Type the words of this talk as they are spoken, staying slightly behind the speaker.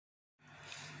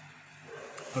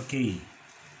Okay,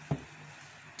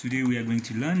 today we are going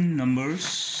to learn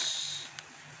numbers,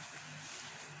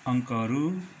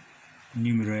 अंकहरु,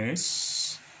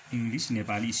 numerous, English,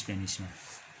 Nepali, Spanish ma.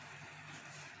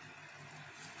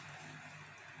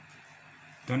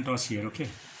 Don't toss here, okay?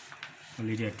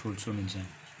 Already I told so many times.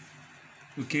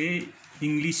 Okay,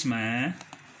 English ma,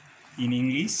 in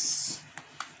English,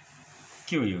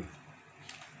 के हो यो?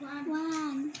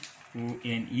 One.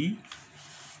 O-N-E.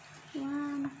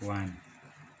 One.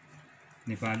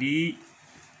 Nepali,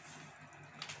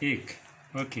 एक.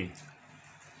 Okay.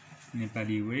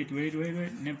 Nepali, wait.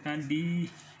 Nepali.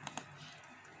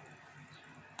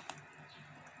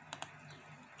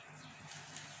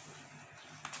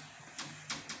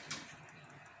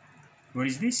 What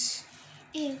is this?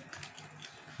 Egg.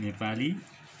 Nepali,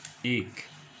 egg.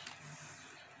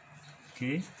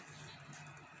 Okay.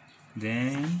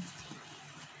 Then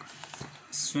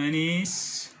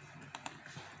Spanish,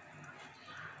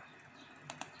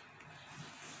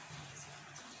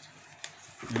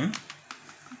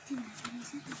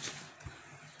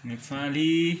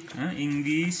 Nepali,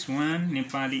 English one,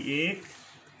 Nepali egg.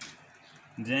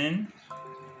 Then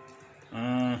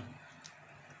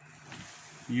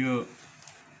यो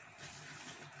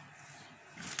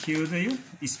के हो त यो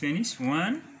Spanish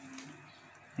one,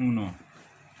 uno.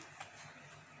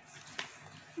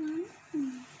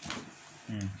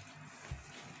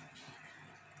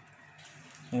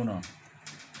 Uno.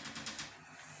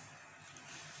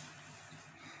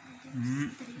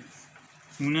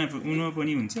 उनो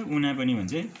पनि हुन्छ, उना पनि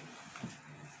भन्छ है.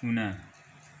 उना.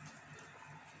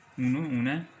 Uno,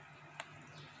 una.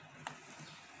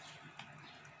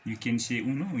 You can say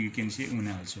uno, or you can say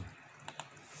una also.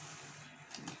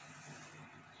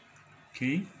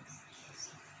 Okay.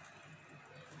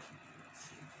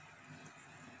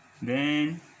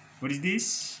 Then, what is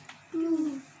this?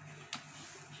 Two.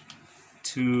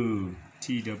 Two.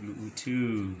 T-W-O,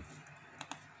 two.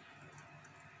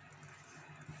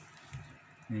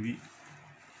 Maybe.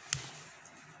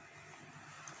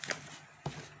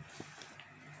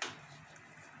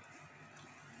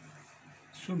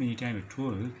 So many times I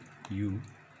told you,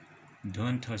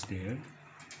 don't touch there.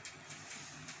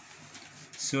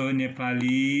 So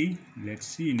Nepali, let's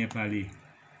see Nepali.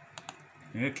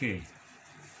 Okay.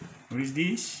 What is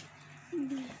this?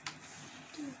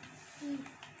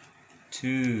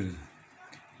 Two.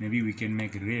 Maybe we can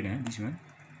make red, this one.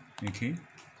 Okay.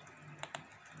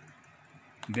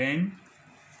 Then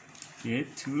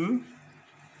get to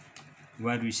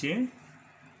what we say?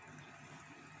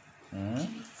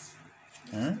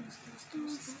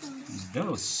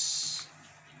 Dos.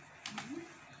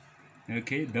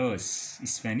 Okay, dos.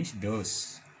 Spanish,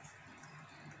 dos.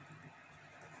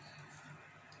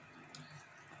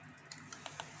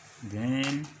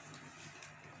 Then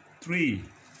three.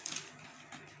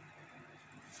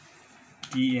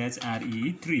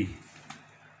 T-H-R-E, three.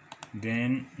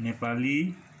 Then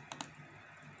Nepali,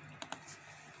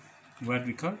 what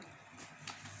we call?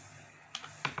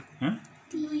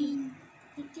 Teen.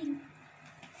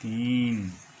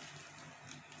 Teen.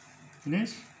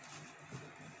 Finish?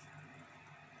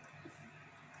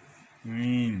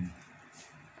 Green.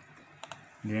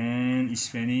 Then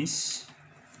Spanish.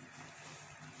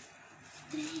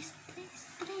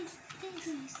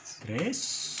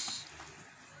 Tres.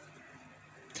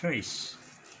 Tres.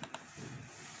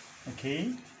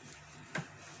 Okay.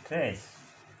 Tres.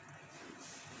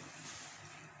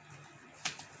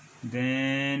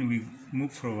 Then we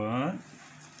move forward.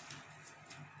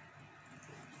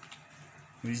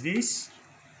 What is this?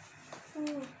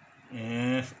 Four.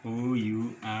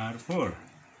 F-O-U-R, four.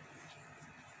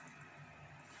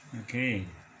 Okay.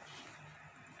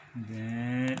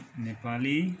 Then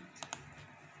Nepali.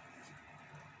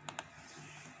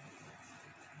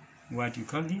 What you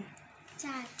call it?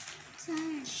 Char.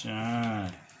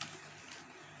 Char.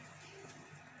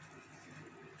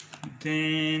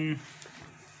 Then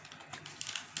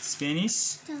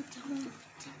Spanish.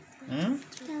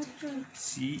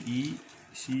 C-E-C-U-A-T-R-O.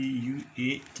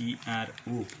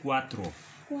 Cuatro.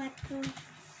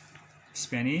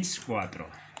 Spanish, cuatro.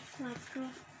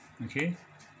 Okay.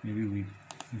 Maybe we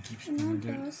give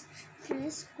another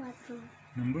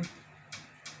number.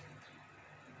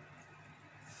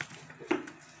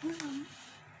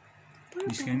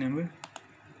 This kind of number?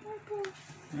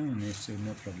 Oh, no, so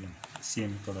no problem.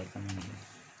 Same color.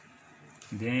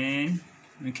 Then,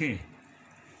 okay.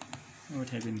 What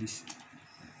happened this?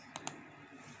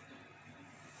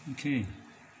 Okay.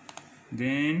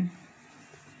 Then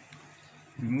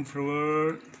we move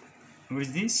forward. What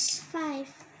is this? Five.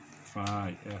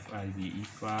 Five. F-I-V-E.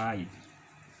 Five.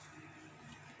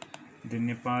 The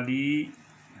Nepali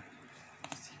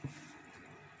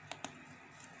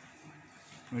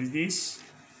What is this?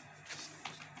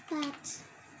 That.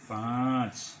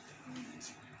 5.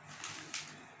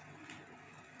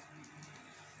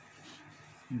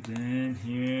 Then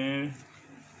here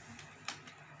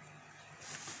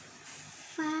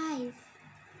 5.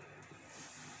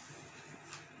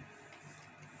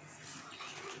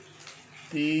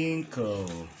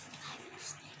 twinkle.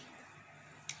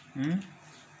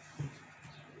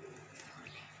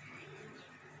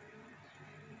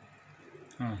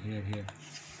 Oh, here.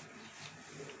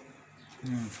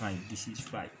 5. This is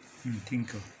 5.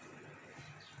 Twinkle.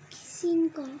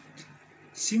 5.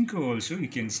 Cinco also you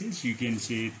can say. You can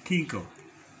say twinkle.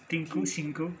 Twinkle,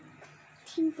 cinco.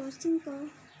 5.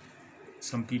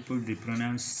 Some people they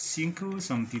pronounce cinco.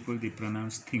 Some people they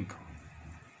pronounce twinkle.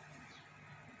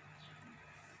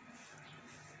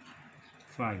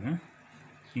 5, huh?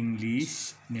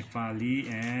 English, Nepali,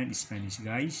 and Spanish,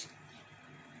 guys.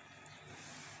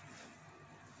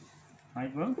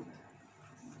 5,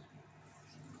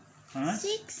 huh?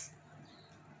 6.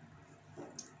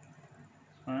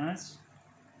 5.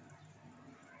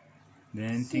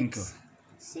 Then twinkle.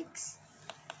 6.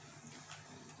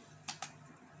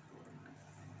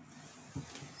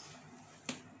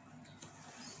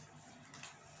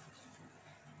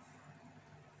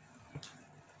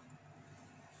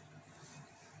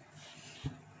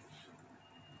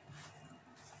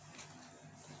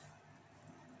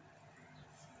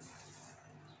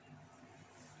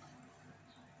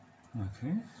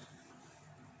 Okay.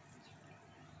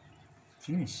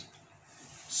 Finish.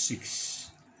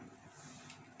 6.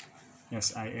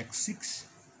 SIX 6.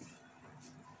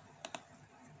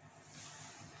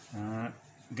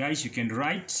 Guys, you can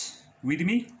write with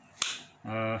me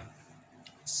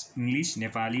English,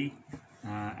 Nepali,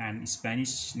 and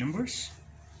Spanish numbers.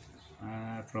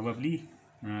 Probably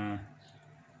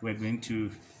we're going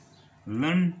to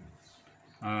learn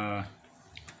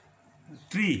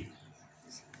 3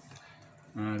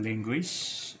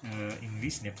 language,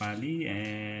 English, Nepali,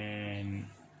 and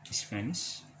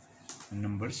Spanish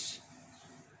numbers.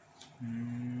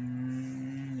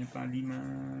 Nepali ma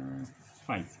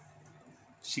 5,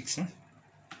 6, huh?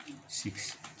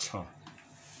 6, 6.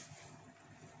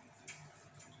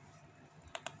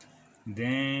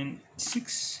 Then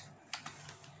 6.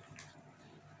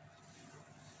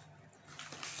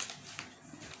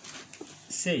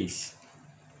 Says.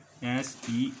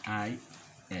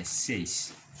 SEIS.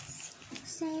 Says.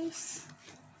 6.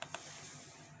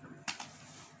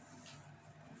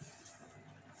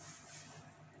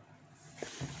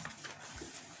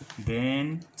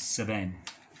 Then 7.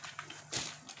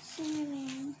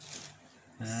 7.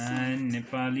 And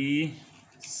Nepali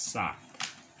 7.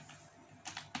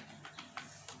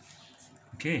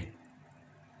 Okay.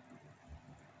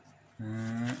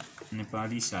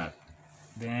 Nepali 7.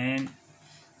 Then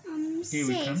here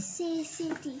we come.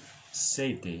 City.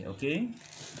 Sete, okay.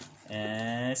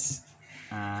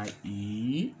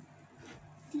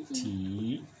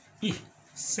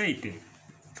 SIETE. Sete.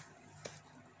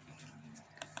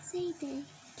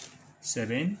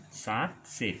 7, 7,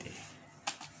 sete.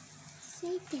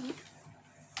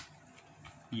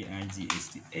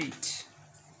 EIGST 8.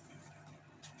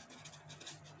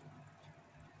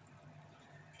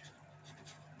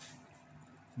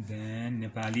 Then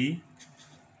Nepali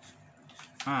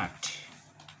 8.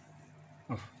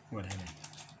 Oh, what happened?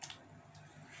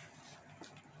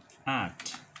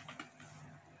 8.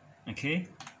 Okay.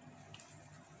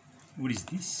 What is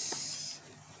this?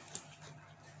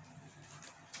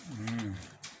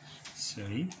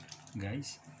 Sorry,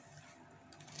 guys.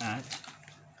 8.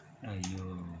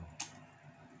 Ayo.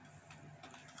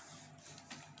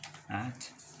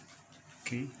 8.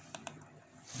 Okay.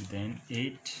 Then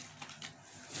 8.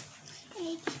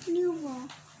 8. Nuevo.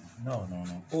 No.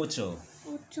 8.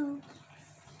 8.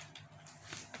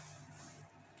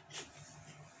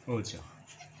 8.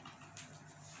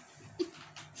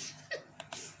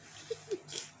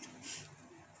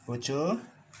 Ocho.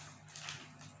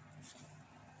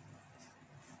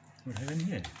 What happened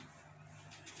here?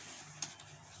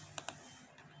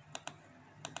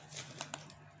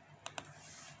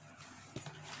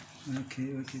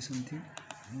 Okay, something.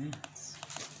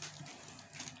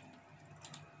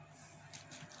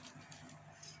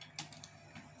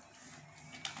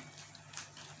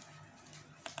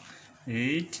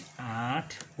 8,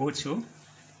 8, 8.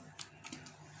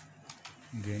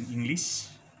 Then English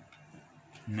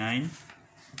 9.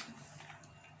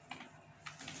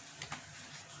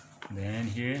 Then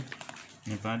here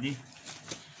Nepali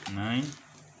 9.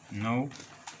 No.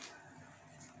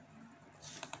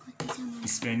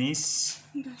 Spanish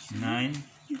 9.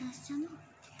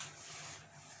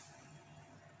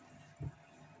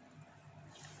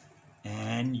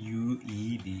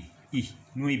 N-U-E-B. E.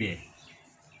 Nueve.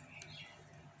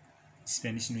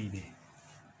 Spanish nueve.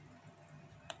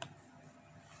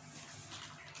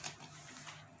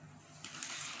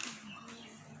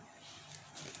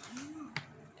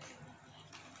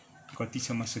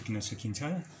 कतिसम्म सकिन सकिन्छ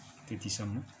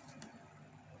त्यतिसम्म.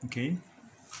 Okay.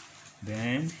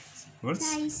 Then what's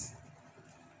Nice.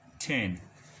 10?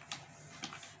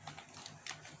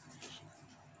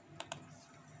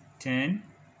 10.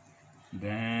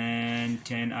 Then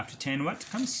 10 after 10 what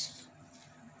comes?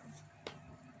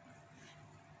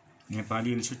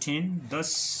 Nepali also 10. 10.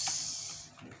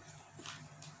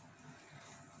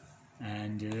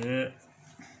 And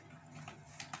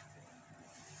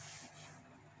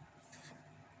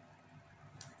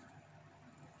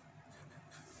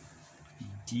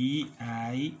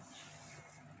D-I-E-Z.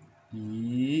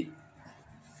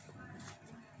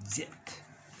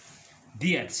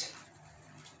 Dias.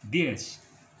 Dias.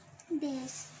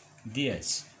 This.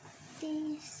 Dias.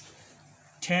 This.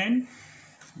 10.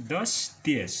 10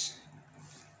 dias.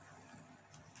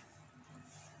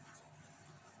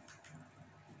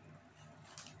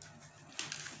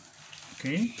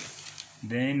 Okay.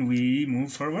 Then we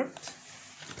move forward.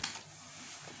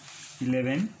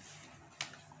 11.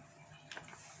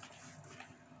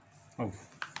 Oh.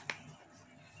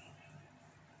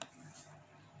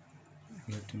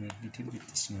 We have to make a little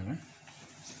bit smaller.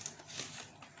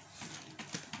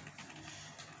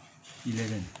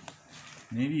 11.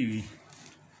 Maybe we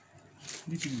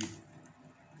little bit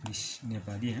this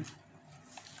Nepali, huh?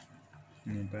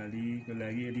 Nepali को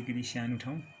लागि अलिकति सानो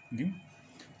ठाउँ दिउँ.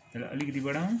 त्यसलाई अलिकति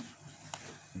बढाउँ.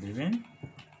 11.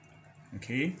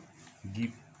 Okay.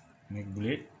 Make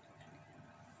bullet.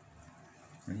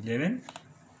 11.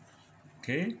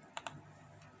 Okay.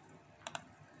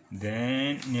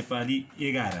 Then Nepali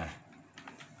 11.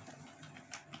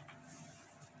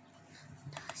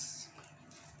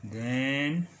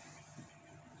 Then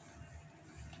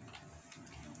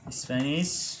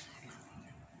Spanish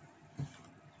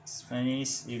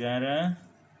 11. 11.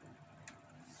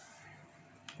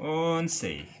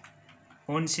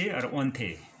 11 or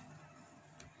 11.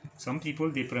 Some people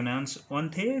they pronounce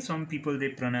 11, some people they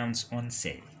pronounce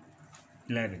 11.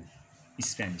 11 is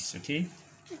Spanish, okay?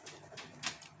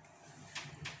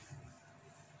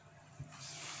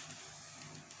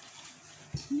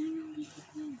 No.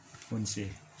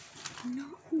 11. No.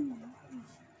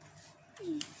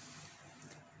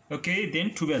 Okay,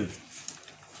 then 12.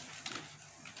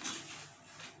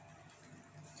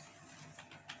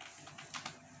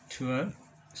 12.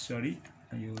 Sorry,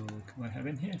 what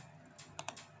happened here?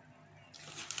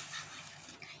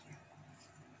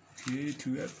 Okay,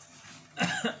 12.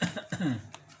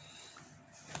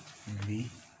 Maybe.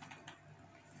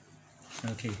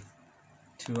 Okay,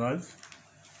 12.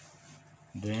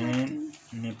 Then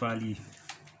Nepali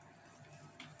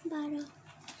 12.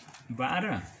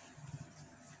 12.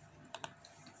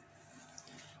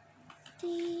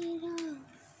 13.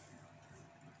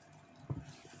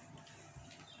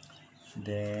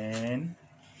 Then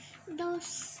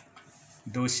 12.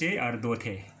 12 or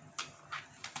 12?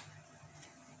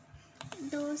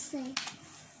 12.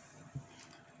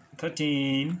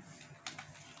 13.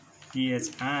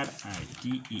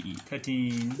 T-H-R-I-T-E-E.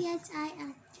 13.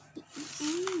 T-H-I-R-T-E-N.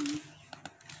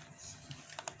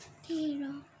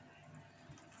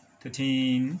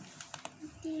 13.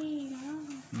 13.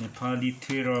 Nepali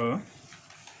 13.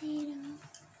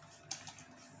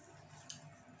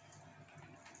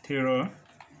 13.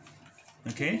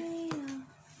 Okay. 13.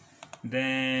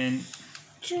 Then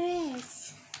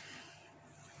Dress.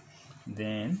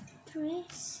 Then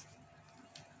Dress.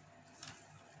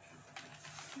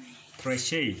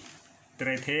 Trece.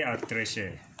 Trece or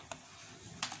trece.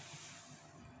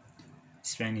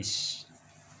 Spanish.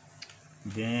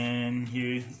 Then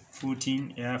here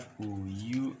 14.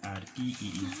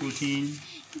 F-O-U-R-E-E. 14.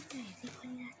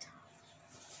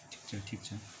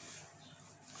 Teacher.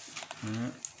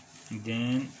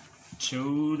 Then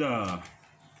 14.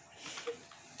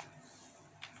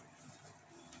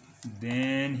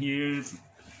 Then here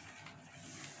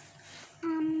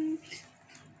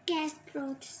Cat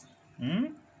roads.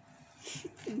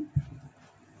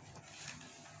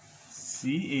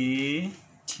 C-A-T-O-R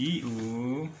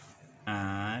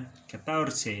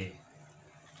 14.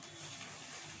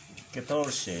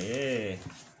 14.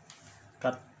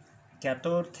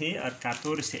 14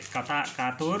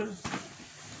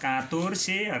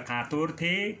 or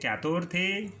 14.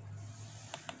 14.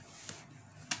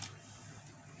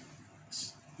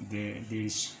 There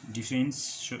is difference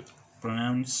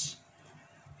pronounce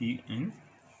in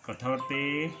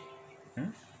 14.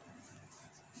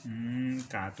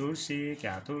 14,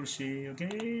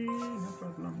 okay, no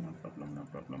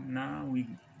problem. Now we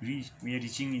are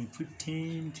reaching in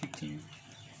 15.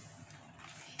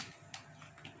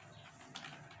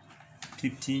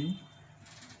 15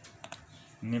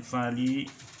 Nepali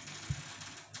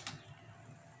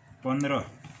 15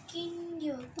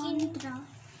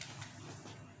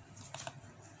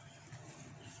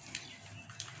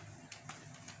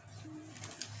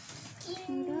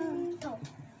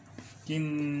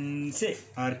 15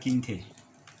 or 15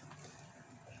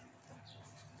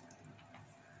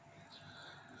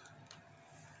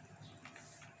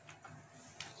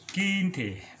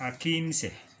 15 or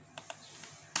 15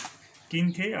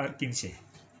 15 or 15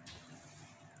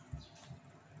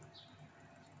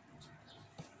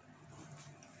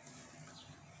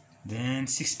 then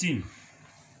 16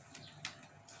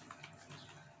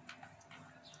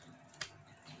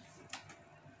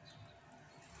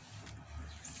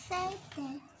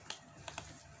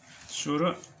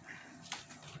 16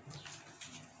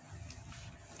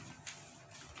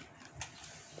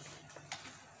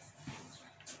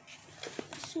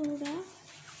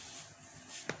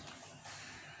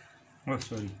 oh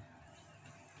sorry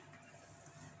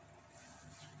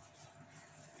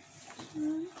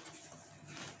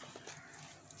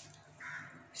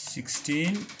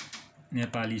 16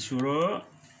 Nepali 16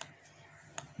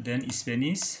 then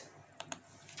Spanish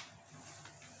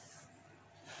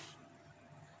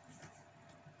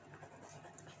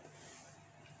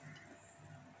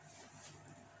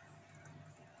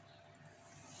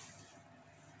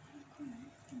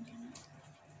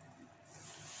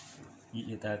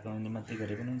यताको मात्रै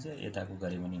गरे पनि हुन्छ यताको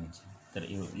गरे पनि हुन्छ तर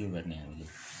यो गर्ने हामीले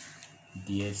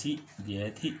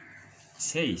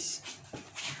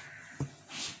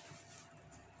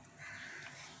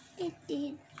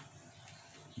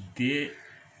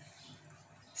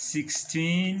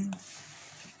 16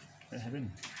 I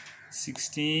haven't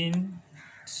 16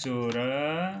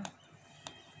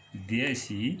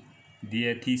 16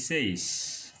 16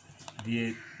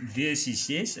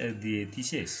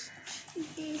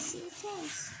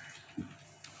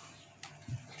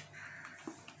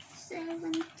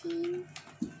 16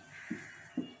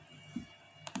 or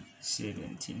 16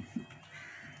 17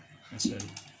 sorry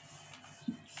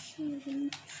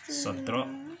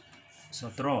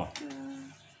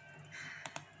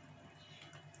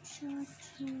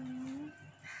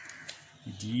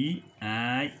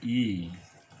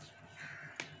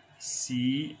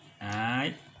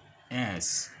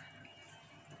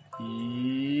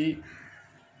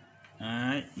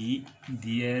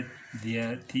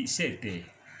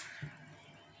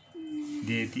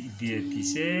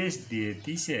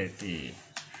 17 17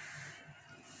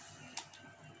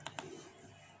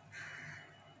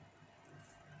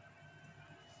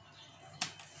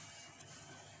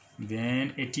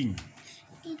 then 18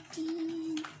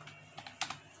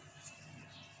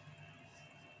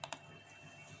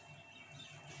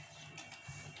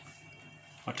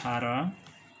 18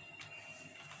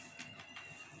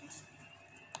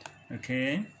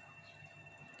 okay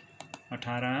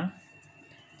 18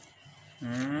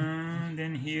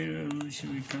 then here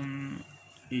should become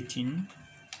 18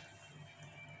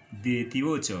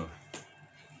 18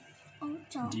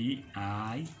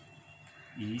 D-I-E-C-I-O-C-H-O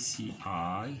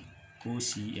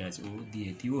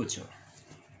 18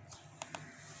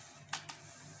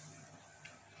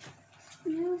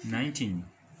 19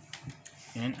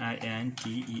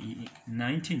 N-I-N-T-E-E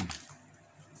 19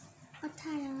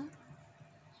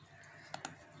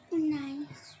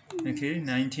 okay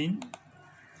 19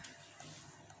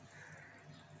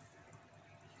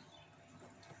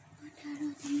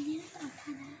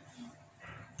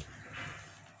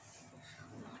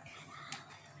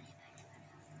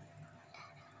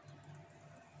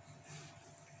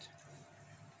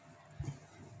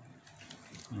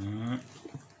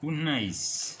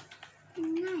 nice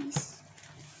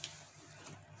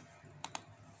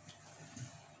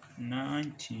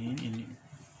 19 in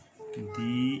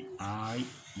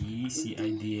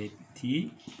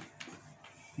D-I-E-C-I-D-A-T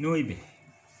 9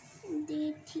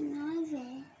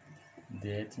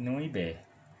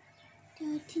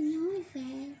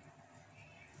 19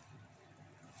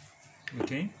 okay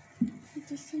 19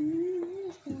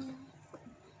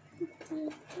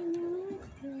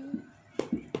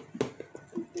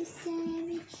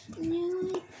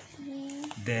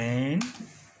 then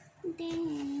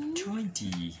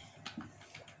 20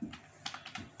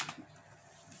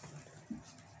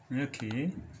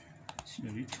 okay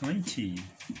sorry 20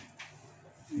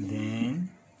 then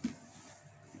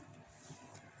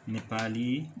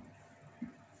Nepali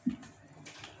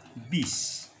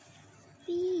 20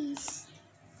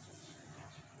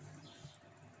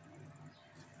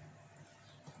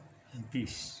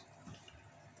 this.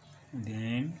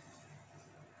 Then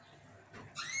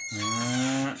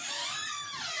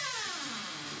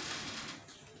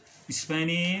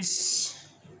Spanish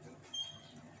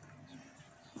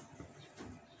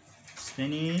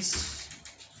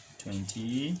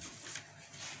 20.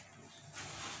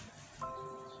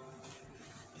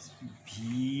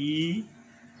 B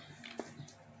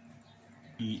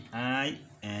E I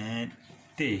N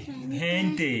T.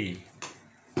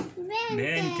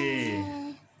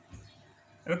 Vente.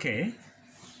 Okay.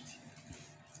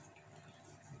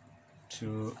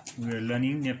 So we are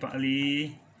learning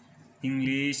Nepali,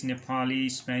 English, Nepali,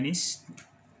 Spanish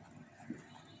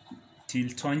till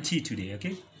 20 today.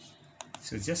 Okay.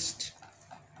 So just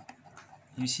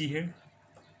you see here.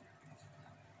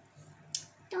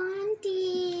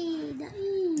 20.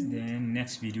 Then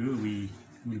next video we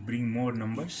will bring more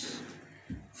numbers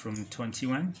from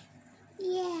 21.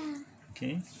 Yeah.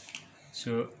 Okay.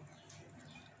 So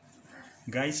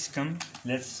guys, come,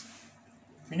 let's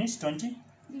finish 20.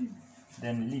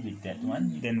 Then leave it that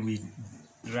one. Then we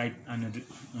write another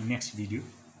next video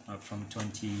from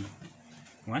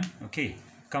 21. Okay,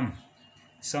 come,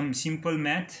 some simple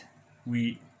math.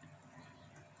 We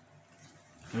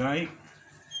write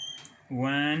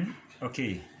 1.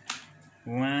 Okay,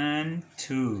 1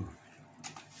 2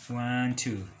 1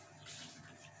 2.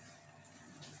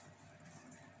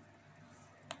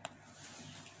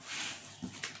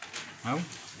 How?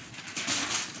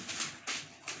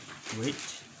 Wait.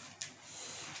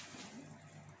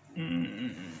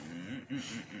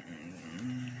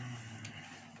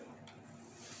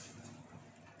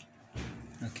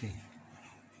 Okay.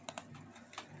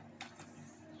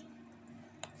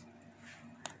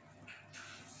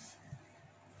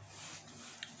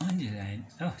 On the line.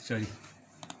 Oh, sorry.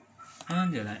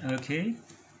 On the line. Okay.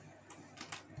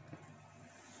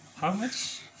 How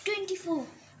much? 24.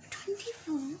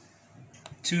 24.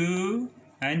 2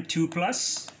 and 2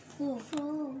 plus 4.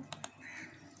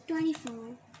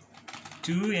 24.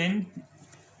 2 and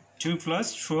 2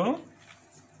 plus 4.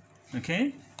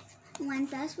 Okay. 1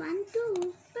 plus 1,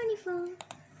 2. 24.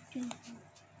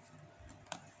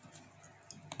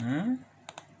 24.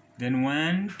 Then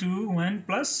 1 2 1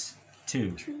 plus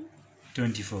 2. 2.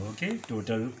 24. Okay.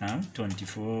 Total count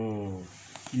 24.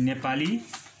 In Nepali.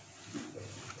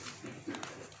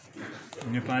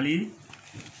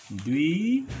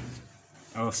 Dui.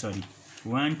 Oh, sorry.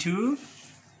 1 2.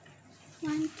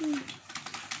 1 2.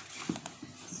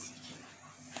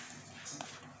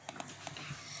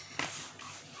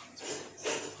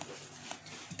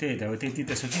 त्यही त हो, त्यति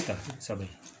त सक्यो त सबै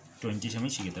 20 सम्मै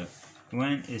सिक्यो त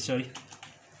 1 sorry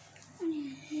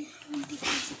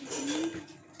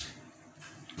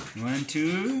 1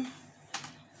 2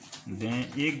 then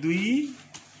 1 2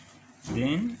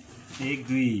 then 1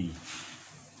 2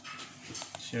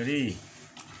 sorry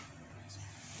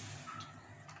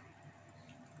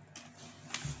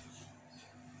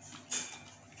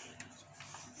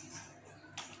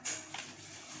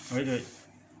wait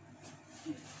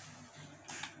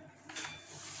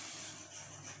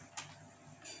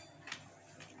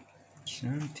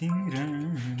something wrong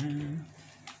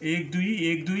 1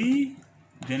 2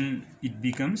 then it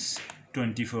becomes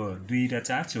 24 2 raw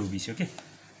 4 24 okay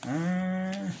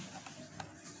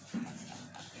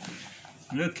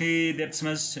okay that's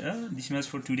much this much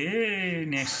for today.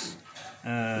 Next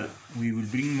we will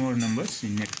bring more numbers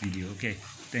in next video. Okay,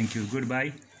 thank you,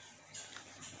 goodbye,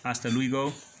 hasta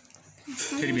luego,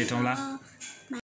 फेरि भेटौँला।